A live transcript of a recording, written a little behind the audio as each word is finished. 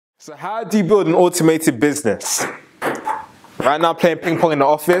So how do you build an automated business? Right now I'm playing ping pong in the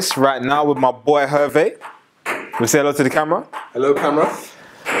office, right now with my boy Hervé. We say hello to the camera. Hello, camera.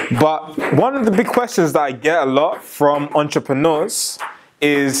 But one of the big questions that I get a lot from entrepreneurs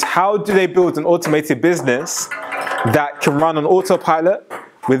is how do they build an automated business that can run on autopilot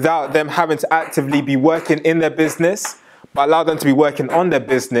without them having to actively be working in their business, but allow them to be working on their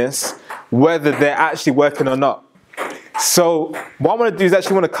business, whether they're actually working or not. So what I want to do is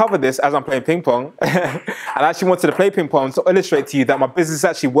actually want to cover this as I'm playing ping pong. And I actually wanted to play ping pong to illustrate to you that my business is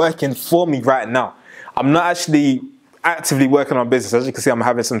actually working for me right now. I'm not actually actively working on business. As you can see, I'm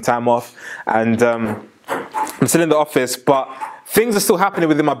having some time off and I'm still in the office, but things are still happening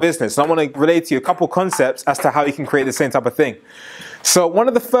within my business. And I want to relate to you a couple concepts as to how you can create the same type of thing. So one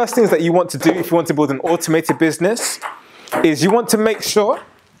of the first things that you want to do if you want to build an automated business is you want to make sure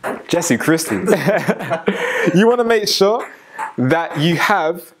Jesse Christie. You want to make sure that you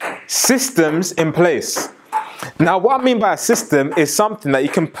have systems in place. Now, what I mean by a system is something that you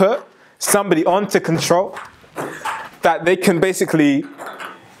can put somebody on to control, that they can basically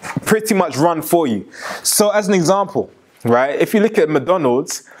pretty much run for you. So as an example, right, if you look at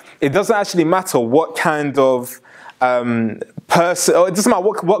McDonald's, it doesn't actually matter what kind of person, or it doesn't matter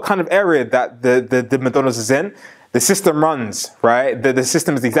what kind of area that the McDonald's is in. The system runs, right? The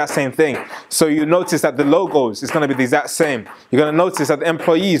system is the exact same thing. So you notice that the logos is going to be the exact same. You're going to notice that the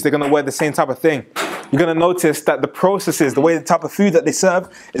employees, they're going to wear the same type of thing. You're going to notice that the processes, the way the type of food that they serve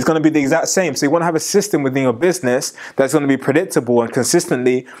is going to be the exact same. So you want to have a system within your business that's going to be predictable and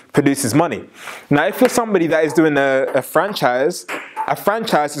consistently produces money. Now, if you're somebody that is doing a franchise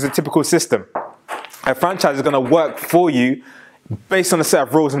is a typical system. A franchise is going to work for you based on a set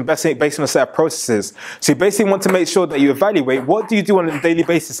of rules and based on a set of processes. So you basically want to make sure that you evaluate what do you do on a daily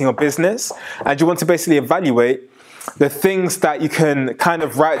basis in your business, and you want to basically evaluate the things that you can kind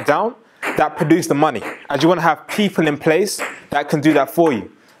of write down that produce the money. And you want to have people in place that can do that for you,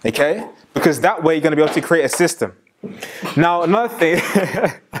 okay? Because that way you're going to be able to create a system. Now, another thing,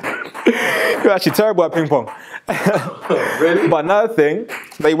 you're actually terrible at ping pong. Really? But another thing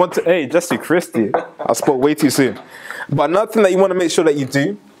that you want to, hey, Jesse Christie, I spoke way too soon. But another thing that you want to make sure that you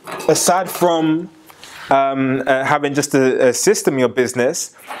do, aside from having just a system in your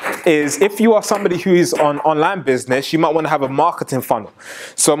business, is if you are somebody who is on online business, you might want to have a marketing funnel.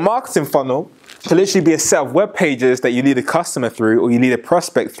 So a marketing funnel can literally be a set of web pages that you lead a customer through or you lead a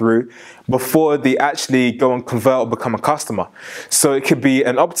prospect through before they actually go and convert or become a customer. So it could be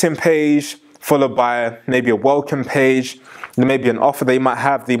an opt-in page followed by maybe a welcome page, maybe an offer they might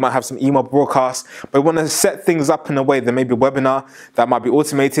have some email broadcasts, but you want to set things up in a way, there may be a webinar that might be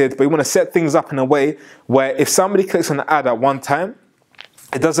automated, but you want to set things up in a way where if somebody clicks on an ad at one time,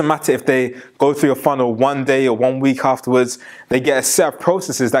 it doesn't matter if they go through your funnel one day or 1 week afterwards, they get a set of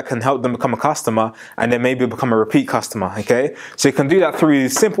processes that can help them become a customer and then maybe become a repeat customer, okay? So you can do that through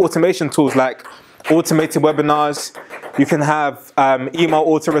simple automation tools like automated webinars. You can have email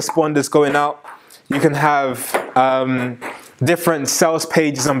autoresponders going out. You can have different sales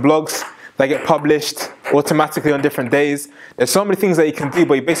pages and blogs that get published automatically on different days. There's so many things that you can do,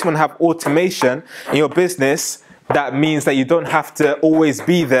 but you basically want to have automation in your business. That means that you don't have to always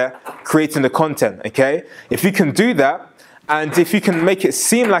be there creating the content, okay? If you can do that, and if you can make it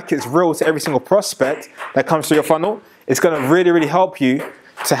seem like it's real to every single prospect that comes through your funnel, it's going to really, really help you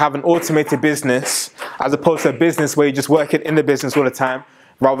to have an automated business as opposed to a business where you're just working in the business all the time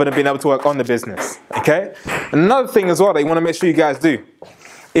rather than being able to work on the business, okay? Another thing as well that you want to make sure you guys do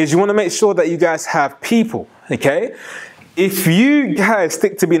is you want to make sure that you guys have people, okay? If you guys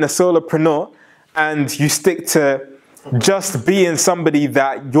stick to being a solopreneur and you stick to just being somebody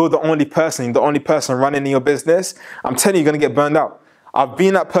that you're the only person running in your business, I'm telling you, you're going to get burned out. I've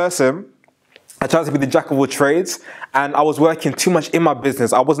been that person. I tried to be the jack of all trades, and I was working too much in my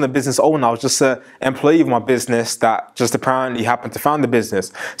business. I wasn't a business owner. I was just an employee of my business that just apparently happened to found the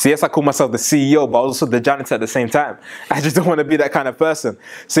business. So yes, I call myself the CEO, but I was also the janitor at the same time. I just don't want to be that kind of person.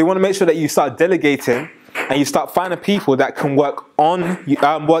 So you want to make sure that you start delegating and you start finding people that can work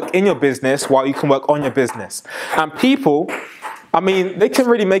in your business while you can work on your business. And people, I mean, they can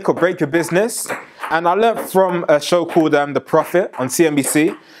really make or break your business. And I learned from a show called The Profit on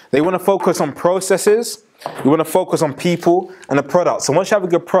CNBC. They want to focus on processes, you want to focus on people and the product. So once you have a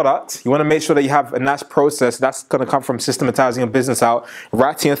good product, you want to make sure that you have a nice process. That's going to come from systematizing your business out,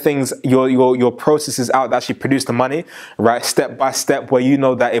 writing your things, your processes out that actually produce the money, right? Step by step, where you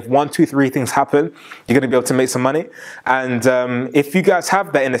know that if 1, 2, 3 things happen, you're going to be able to make some money. And if you guys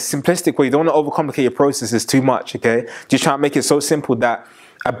have that in a simplistic way, you don't want to overcomplicate your processes too much, okay? Just try to make it so simple that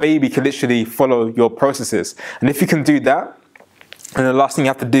a baby can literally follow your processes. And if you can do that, And the last thing you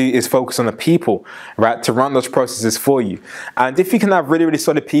have to do is focus on the people, right, to run those processes for you. And if you can have really, really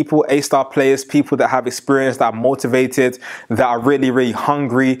solid people, A-star players, people that have experience, that are motivated, that are really, really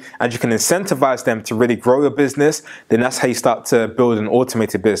hungry, and you can incentivize them to really grow your business, then that's how you start to build an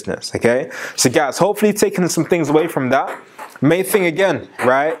automated business, okay? So guys, hopefully taking some things away from that. Main thing again,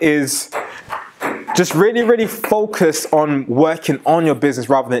 right, is just really, really focus on working on your business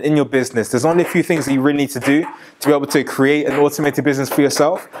rather than in your business. There's only a few things that you really need to do to be able to create an automated business for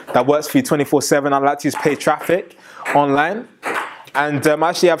yourself that works for you 24/7. I like to use paid traffic online. And I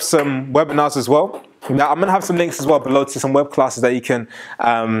actually have some webinars as well. Now I'm gonna have some links as well below to some web classes that you can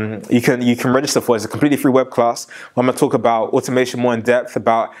register for. It's a completely free web class. I'm gonna talk about automation more in depth,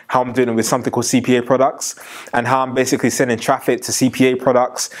 about how I'm doing it with something called CPA products, and how I'm basically sending traffic to CPA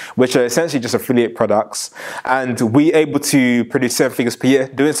products, which are essentially just affiliate products, and we able to produce 7 figures per year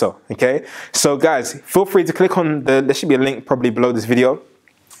doing so. Okay, so guys, feel free to click on there should be a link probably below this video,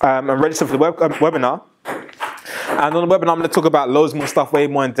 and register for the webinar. And on the webinar, I'm going to talk about loads more stuff, way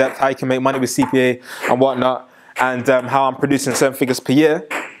more in depth, how you can make money with CPA and whatnot, and how I'm producing 7 figures per year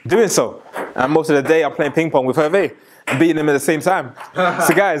doing so. And most of the day, I'm playing ping pong with Hervé and beating him at the same time.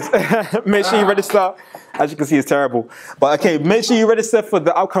 So guys, make sure you register. As you can see, it's terrible. But okay, make sure you register for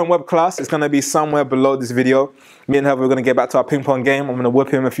the upcoming web class. It's going to be somewhere below this video. Me and Hervé, we're going to get back to our ping pong game. I'm going to whip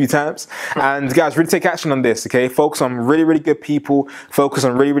him a few times. And guys, really take action on this, okay? Focus on really, really good people. Focus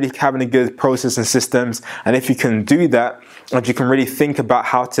on really, really having a good process and systems. And if you can do that, and you can really think about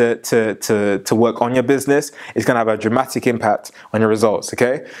how to work on your business, it's going to have a dramatic impact on your results,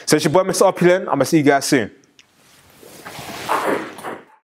 okay? So it's your boy, Mr. Opulent. I'm going to see you guys soon.